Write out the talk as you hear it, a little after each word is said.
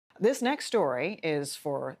This next story is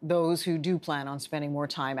for those who do plan on spending more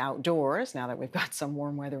time outdoors now that we've got some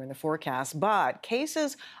warm weather in the forecast. But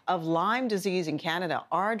cases of Lyme disease in Canada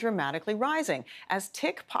are dramatically rising as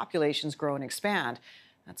tick populations grow and expand.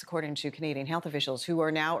 That's according to Canadian health officials who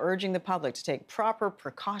are now urging the public to take proper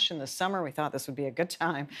precaution this summer. We thought this would be a good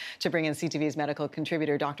time to bring in CTV's medical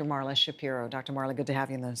contributor, Dr. Marla Shapiro. Dr. Marla, good to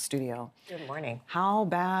have you in the studio. Good morning. How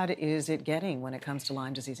bad is it getting when it comes to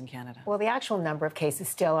Lyme disease in Canada? Well, the actual number of cases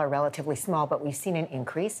still are relatively small, but we've seen an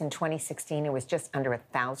increase. In 2016, it was just under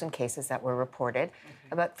 1,000 cases that were reported,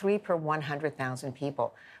 about 3 per 100,000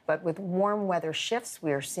 people. But with warm weather shifts,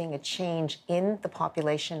 we are seeing a change in the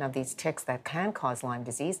population of these ticks that can cause Lyme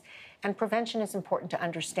disease. And prevention is important to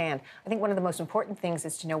understand. I think one of the most important things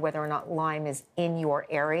is to know whether or not Lyme is in your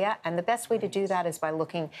area. And the best way to do that is by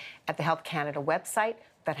looking at the Health Canada website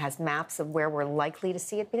that has maps of where we're likely to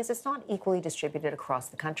see it, because it's not equally distributed across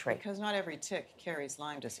the country. Because not every tick carries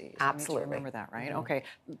Lyme disease. Absolutely. I need to remember that, right? Okay.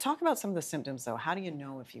 Talk about some of the symptoms, though. How do you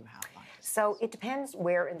know if you have Lyme disease? So it depends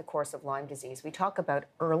where in the course of Lyme disease. We talk about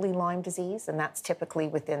early Lyme disease, and that's typically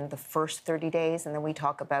within the first 30 days. And then we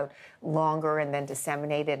talk about longer and then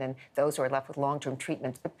disseminated, and those who are left with long-term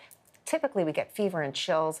treatments. But typically, we get fever and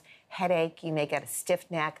chills, headache, you may get a stiff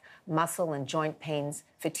neck, muscle and joint pains,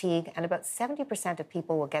 fatigue, and about 70% of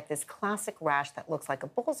people will get this classic rash that looks like a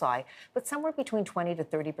bullseye, but somewhere between 20 to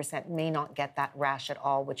 30% may not get that rash at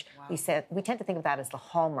all, which we tend to think of that as the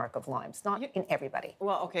hallmark of Lyme. It's not in everybody.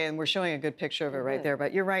 Well, okay, and we're showing a good picture of it right there,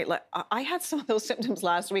 but you're right. Like, I had some of those symptoms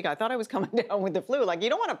last week. I thought I was coming down with the flu. Like, you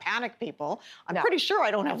don't want to panic people. I'm pretty sure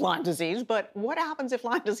I don't have Lyme disease, but what happens if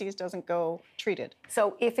Lyme disease doesn't go treated?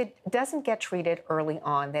 So if it doesn't get treated early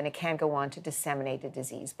on, then it can go on to disseminated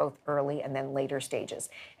disease, both early and then later stages.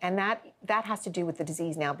 And that has to do with the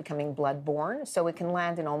disease now becoming blood-borne, so it can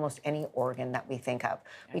land in almost any organ that we think of.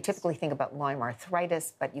 Yes. We typically think about Lyme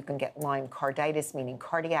arthritis, but you can get Lyme carditis, meaning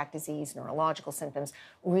cardiac disease, neurological symptoms.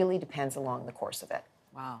 Really depends along the course of it.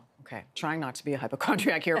 Wow. Okay. Trying not to be a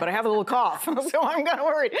hypochondriac here, but I have a little cough, so I'm kind of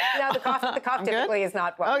worried. No, the cough typically is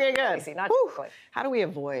not what we good. See. Not typically. How do we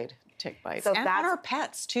avoid tick bites? So and our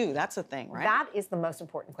pets, too. That's a thing, right? That is the most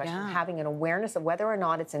important question, having an awareness of whether or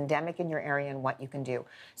not it's endemic in your area and what you can do.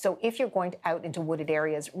 So if you're going out into wooded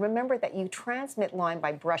areas, remember that you transmit Lyme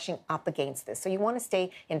by brushing up against this. So you want to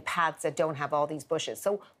stay in paths that don't have all these bushes.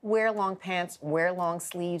 So wear long pants, wear long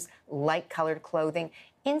sleeves, light-colored clothing.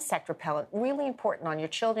 Insect repellent, really important on your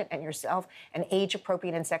children and yourself, an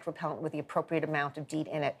age-appropriate insect repellent with the appropriate amount of DEET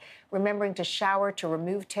in it. Remembering to shower to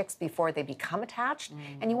remove ticks before they become attached.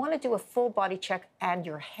 And you want to do a full body check and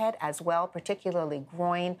your head as well, particularly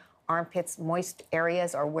groin, armpits, moist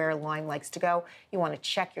areas are where Lyme likes to go. You want to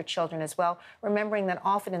check your children as well, remembering that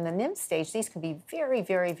often in the nymph stage, these can be very,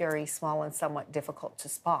 very, very small and somewhat difficult to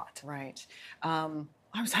spot. Right.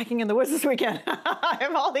 I was hiking in the woods this weekend. I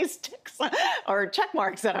have all these ticks or check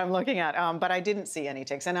marks that I'm looking at, but I didn't see any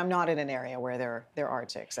ticks, and I'm not in an area where there are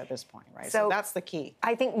ticks at this point, right? So that's the key.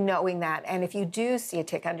 I think knowing that, and if you do see a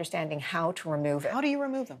tick, understanding how to remove it. How do you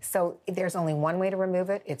remove them? So there's only one way to remove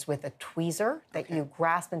it. It's with a tweezer that you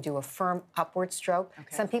grasp and do a firm upward stroke.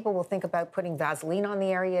 Some people will think about putting Vaseline on the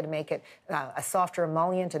area to make it a softer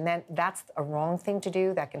emollient, and then that's a wrong thing to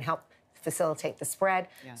do. That can help facilitate the spread.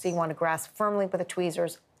 So you want to grasp firmly with the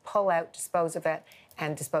tweezers, pull out, dispose of it,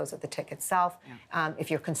 and dispose of the tick itself.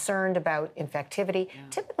 If you're concerned about infectivity,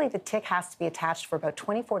 typically the tick has to be attached for about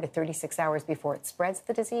 24 to 36 hours before it spreads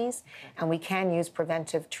the disease, and we can use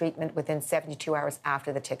preventive treatment within 72 hours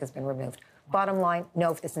after the tick has been removed. Bottom line,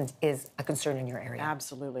 know if this is a concern in your area.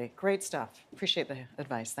 Absolutely. Great stuff. Appreciate the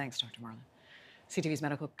advice. Thanks, Dr. Marla. CTV's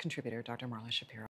medical contributor, Dr. Marla Shapiro.